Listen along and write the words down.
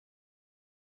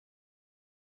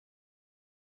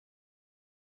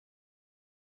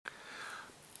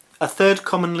A third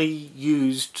commonly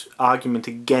used argument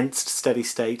against steady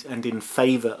state and in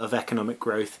favour of economic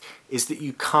growth is that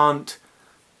you can't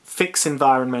fix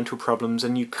environmental problems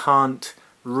and you can't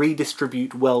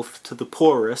redistribute wealth to the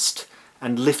poorest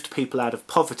and lift people out of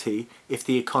poverty if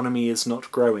the economy is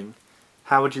not growing.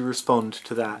 How would you respond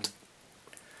to that?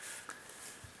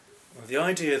 Well, the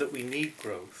idea that we need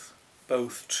growth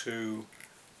both to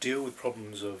deal with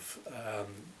problems of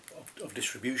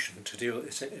distribution,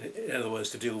 in other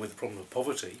words, to deal with the problem of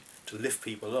poverty, to lift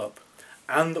people up,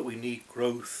 and that we need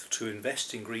growth to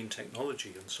invest in green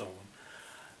technology and so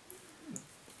on.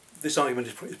 This argument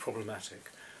is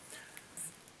problematic.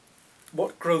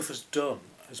 What growth has done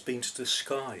has been to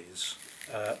disguise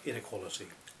inequality.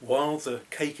 While the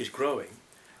cake is growing,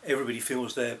 everybody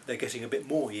feels they're getting a bit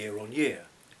more year on year,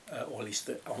 or at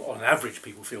least on average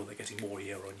people feel they're getting more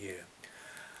year on year.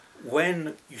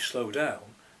 When you slow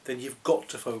down, then you've got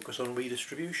to focus on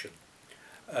redistribution.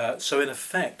 So in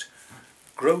effect,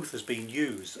 growth has been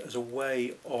used as a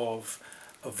way of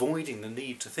avoiding the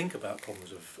need to think about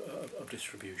problems of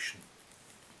distribution.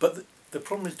 But the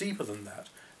problem is deeper than that,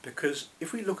 because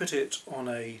if we look at it on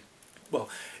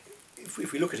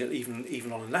if we look at it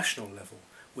even on a national level,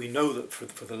 we know that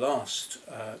for the last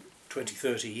 20,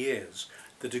 30 years,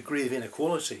 the degree of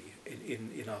inequality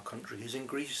in our country has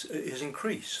increased.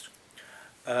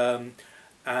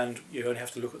 And you only have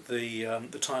to look at the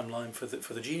timeline for the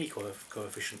Gini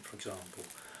coefficient, for example.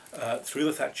 Through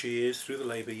the Thatcher years, through the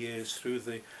Labour years, through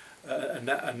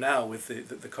and now with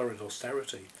the current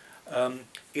austerity,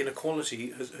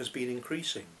 inequality has been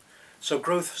increasing. So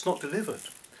growth has not delivered.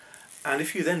 And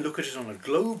if you then look at it on a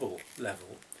global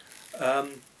level,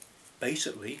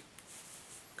 basically,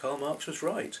 Karl Marx was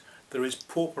right. There is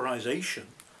pauperisation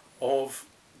of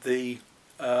the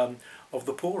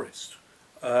poorest,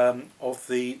 of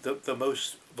the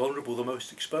most vulnerable, the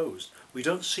most exposed. We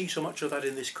don't see so much of that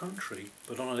in this country,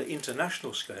 but on an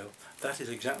international scale, that is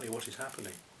exactly what is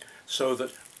happening. So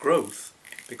that growth,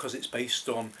 because it's based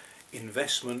on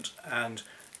investment and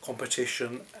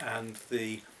competition and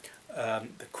the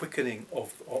quickening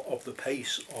of the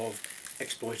pace of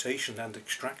exploitation and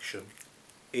extraction,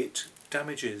 it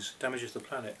damages the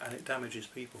planet and it damages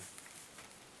people.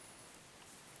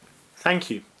 Thank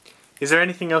you. Is there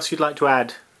anything else you'd like to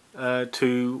add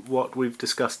to what we've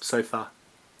discussed so far?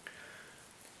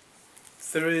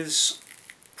 There is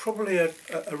probably a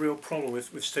real problem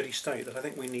with steady state that I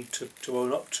think we need to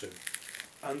own up to,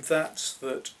 and that's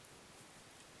that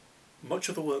much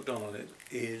of the work done on it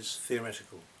is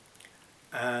theoretical,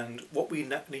 and what we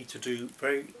need to do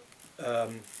very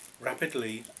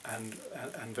rapidly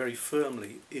and very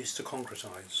firmly is to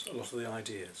concretise a lot of the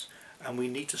ideas, and we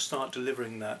need to start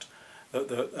delivering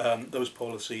those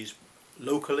policies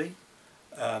locally,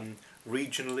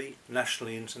 regionally,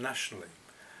 nationally, internationally.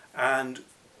 And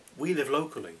we live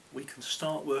locally. We can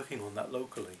start working on that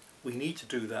locally. We need to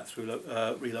do that through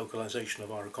relocalisation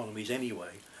of our economies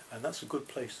anyway, and that's a good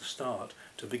place to start,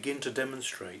 to begin to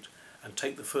demonstrate and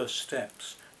take the first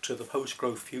steps to the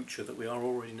post-growth future that we are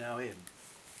already now in.